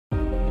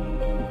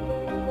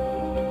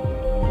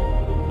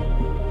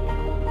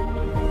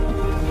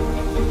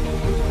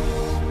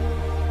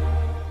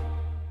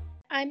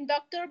I'm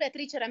Dr.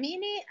 Beatrice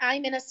Ramini.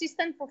 I'm an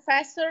assistant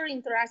professor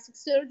in thoracic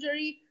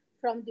surgery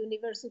from the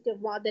University of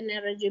Modena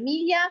and Reggio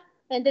Emilia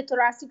and a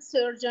thoracic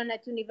surgeon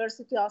at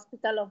University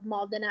Hospital of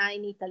Modena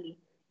in Italy.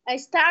 I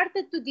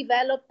started to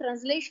develop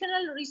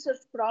translational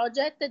research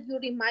project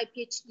during my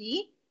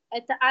PhD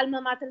at Alma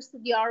Mater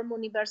Studiorum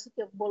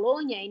University of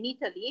Bologna in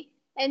Italy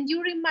and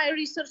during my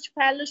research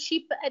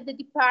fellowship at the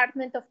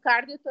Department of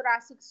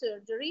Cardiothoracic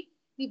Surgery,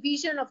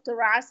 Division of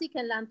Thoracic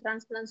and Lung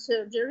Transplant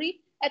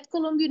Surgery at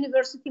Columbia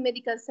University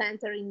Medical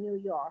Center in New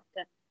York.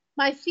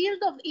 My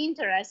field of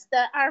interest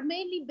are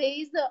mainly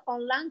based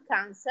on lung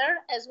cancer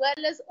as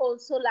well as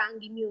also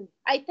lung immunity.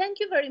 I thank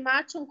you very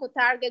much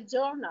Oncotarget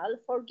Journal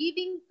for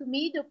giving to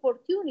me the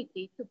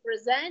opportunity to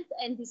present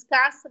and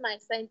discuss my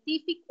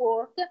scientific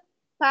work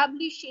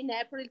published in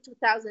April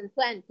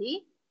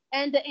 2020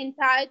 and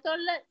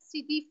entitled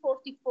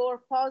CD44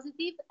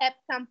 positive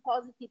EpCAM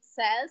positive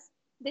cells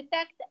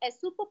detect a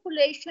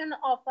subpopulation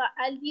of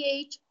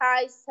LDH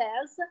high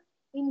cells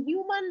in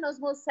human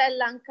non-small cell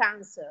lung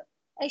cancer,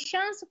 a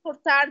chance for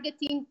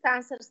targeting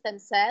cancer stem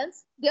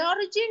cells. The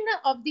origin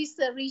of this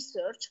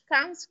research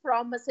comes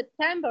from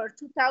September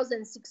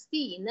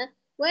 2016,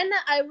 when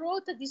I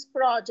wrote this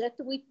project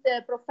with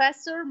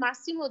Professor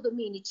Massimo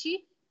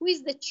Dominici, who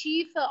is the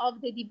chief of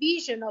the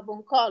Division of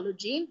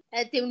Oncology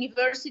at the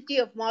University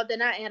of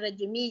Modena and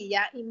Reggio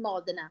Emilia in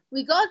Modena.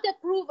 We got the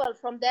approval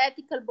from the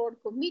Ethical Board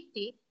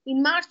Committee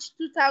in March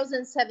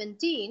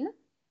 2017,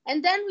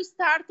 and then we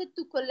started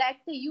to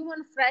collect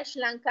human fresh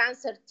lung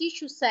cancer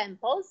tissue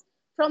samples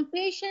from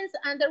patients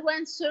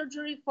underwent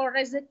surgery for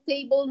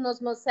resectable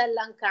non-small cell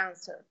lung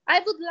cancer. I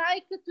would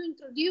like to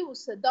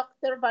introduce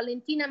Dr.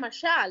 Valentina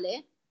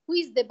Masciale, who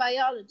is the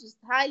biologist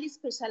highly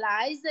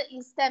specialized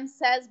in stem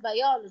cells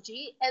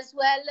biology as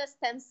well as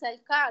stem cell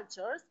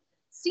cultures,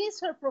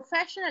 since her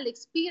professional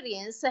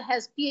experience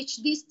as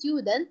PhD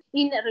student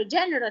in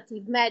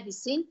regenerative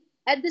medicine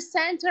at the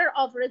Center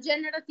of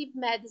Regenerative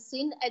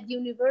Medicine at the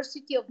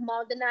University of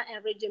Modena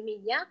and Reggio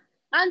Emilia,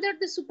 under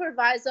the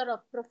supervisor of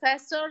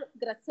Professor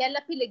Graziella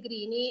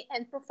Pellegrini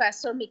and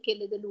Professor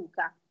Michele De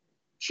Luca.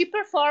 She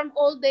performed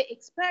all the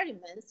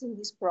experiments in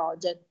this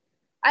project.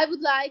 I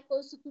would like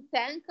also to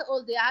thank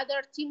all the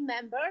other team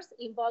members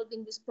involved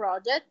in this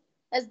project,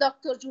 as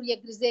Dr. Giulia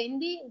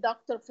Grisendi,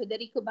 Dr.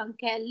 Federico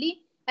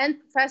Banchelli, and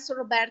Professor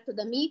Roberto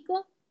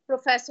D'Amico,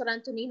 Professor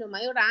Antonino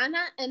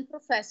Majorana, and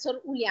Professor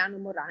Uliano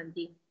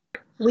Morandi.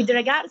 With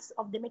regards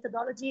of the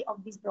methodology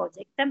of this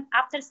project,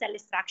 after cell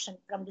extraction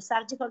from the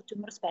surgical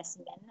tumor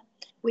specimen,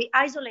 we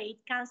isolate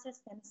cancer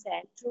stem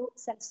cell through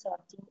cell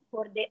sorting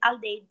for the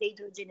aldehyde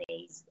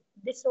dehydrogenase,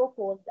 the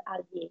so-called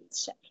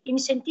LDH. In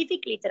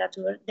scientific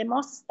literature, the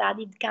most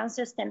studied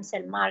cancer stem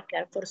cell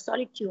marker for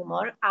solid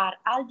tumor are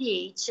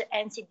LDH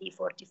and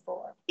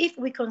CD44. If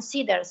we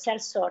consider cell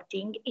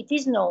sorting, it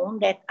is known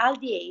that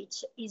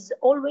LDH is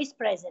always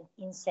present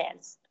in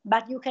cells,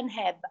 but you can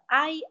have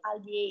high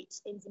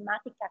LDH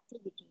enzymatic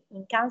activity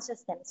in cancer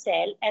stem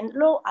cell and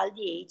low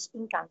LDH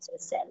in cancer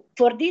cell.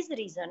 For this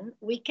reason,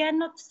 we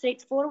cannot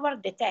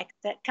straightforward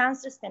detect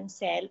cancer stem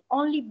cell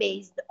only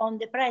based on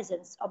the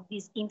presence of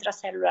this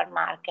intracellular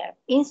marker.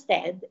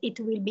 Instead, it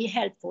will be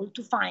helpful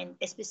to find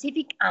a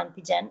specific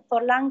antigen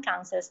for lung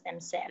cancer stem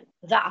cell.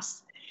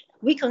 Thus,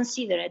 we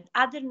considered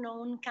other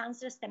known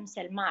cancer stem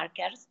cell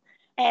markers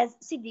as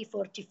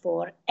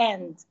CD44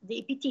 and the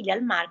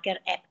epithelial marker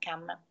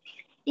EpCAM.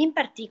 In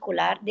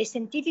particular, the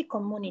scientific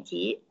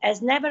community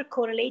has never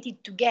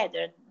correlated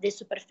together the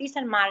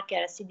superficial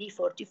marker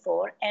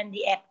CD44 and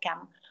the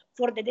EpCAM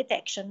for the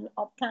detection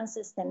of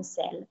cancer stem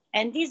cell.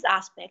 And this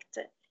aspect,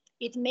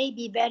 it may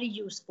be very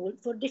useful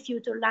for the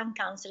future lung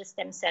cancer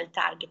stem cell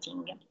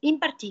targeting. In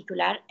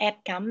particular,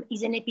 EpCAM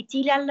is an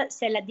epithelial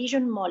cell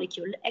adhesion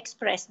molecule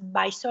expressed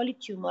by solid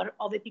tumor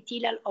of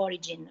epithelial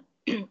origin,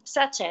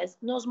 such as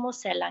non-small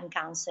cell lung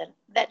cancer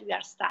that we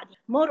are studying.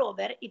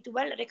 Moreover, it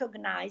well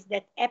recognized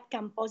that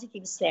EpCAM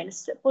positive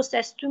cells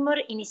possess tumor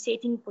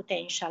initiating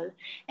potential,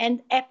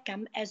 and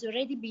EpCAM has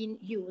already been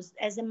used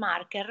as a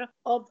marker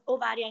of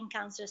ovarian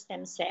cancer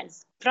stem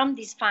cells. From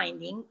this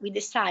finding, we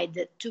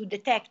decided to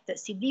detect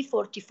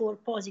CD44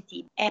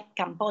 positive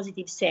EpCAM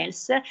positive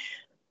cells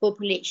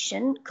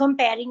population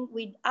comparing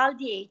with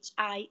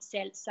LDH-I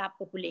cell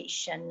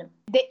subpopulation.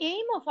 The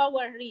aim of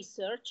our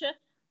research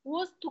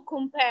was to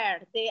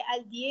compare the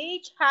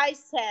LDH high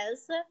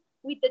cells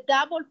with the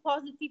double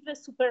positive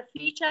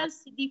superficial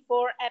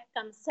CD4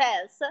 EpCAM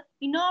cells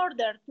in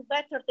order to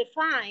better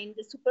define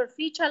the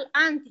superficial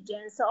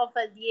antigens of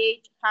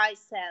LDH high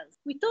cells.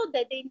 We thought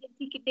that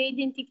the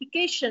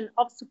identification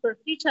of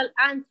superficial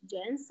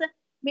antigens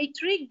may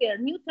trigger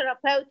new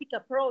therapeutic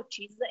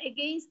approaches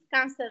against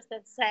cancer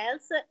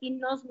cells in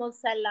non-small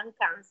cell lung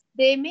cancer.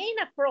 The main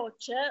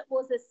approach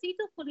was a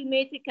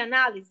cytopolymetric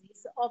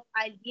analysis of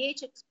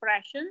LDH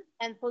expression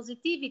and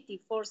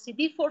positivity for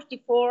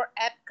CD44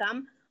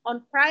 EpCAM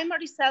on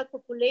primary cell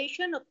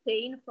population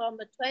obtained from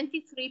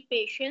 23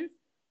 patients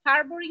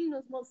harboring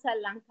non-small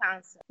cell lung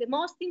cancer. The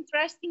most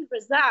interesting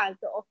result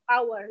of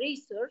our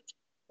research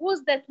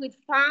was that we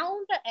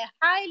found a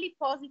highly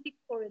positive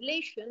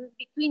correlation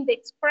between the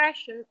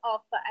expression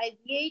of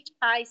LDH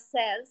high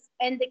cells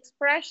and the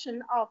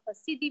expression of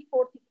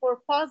CD44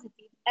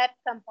 positive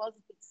EpCAM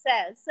positive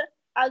cells,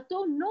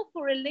 although no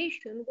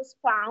correlation was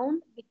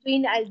found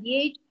between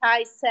LDH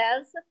high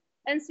cells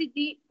and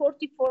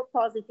CD44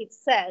 positive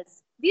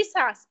cells. This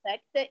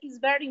aspect is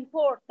very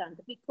important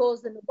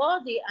because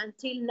nobody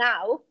until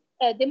now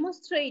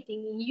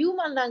demonstrating in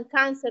human lung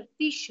cancer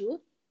tissue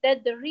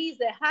that there is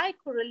a high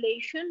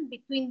correlation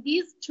between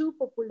these two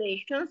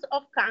populations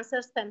of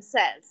cancer stem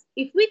cells.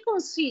 If we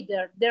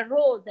consider the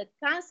role that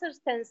cancer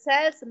stem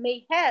cells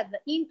may have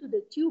into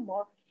the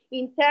tumor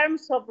in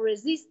terms of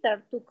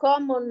resistance to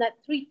common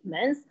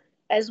treatments,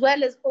 as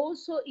well as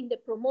also in the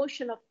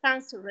promotion of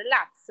cancer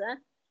relapse,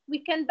 we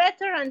can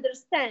better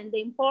understand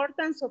the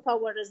importance of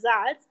our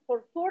results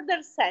for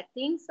further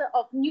settings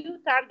of new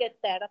target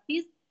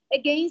therapies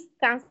against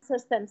cancer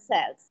stem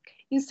cells.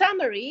 In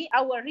summary,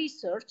 our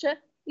research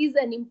is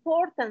an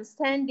important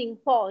standing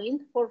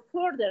point for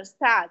further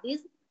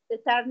studies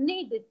that are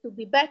needed to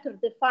be better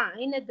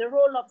define the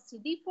role of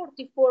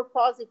CD44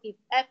 positive,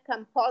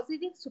 EpCAM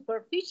positive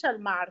superficial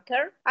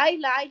marker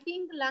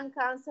highlighting lung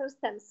cancer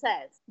stem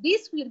cells.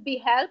 This will be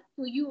helped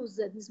to use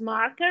this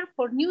marker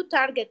for new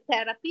target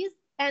therapies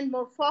and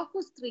more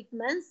focused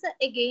treatments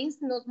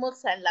against non-small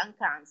cell lung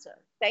cancer.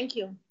 Thank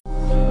you.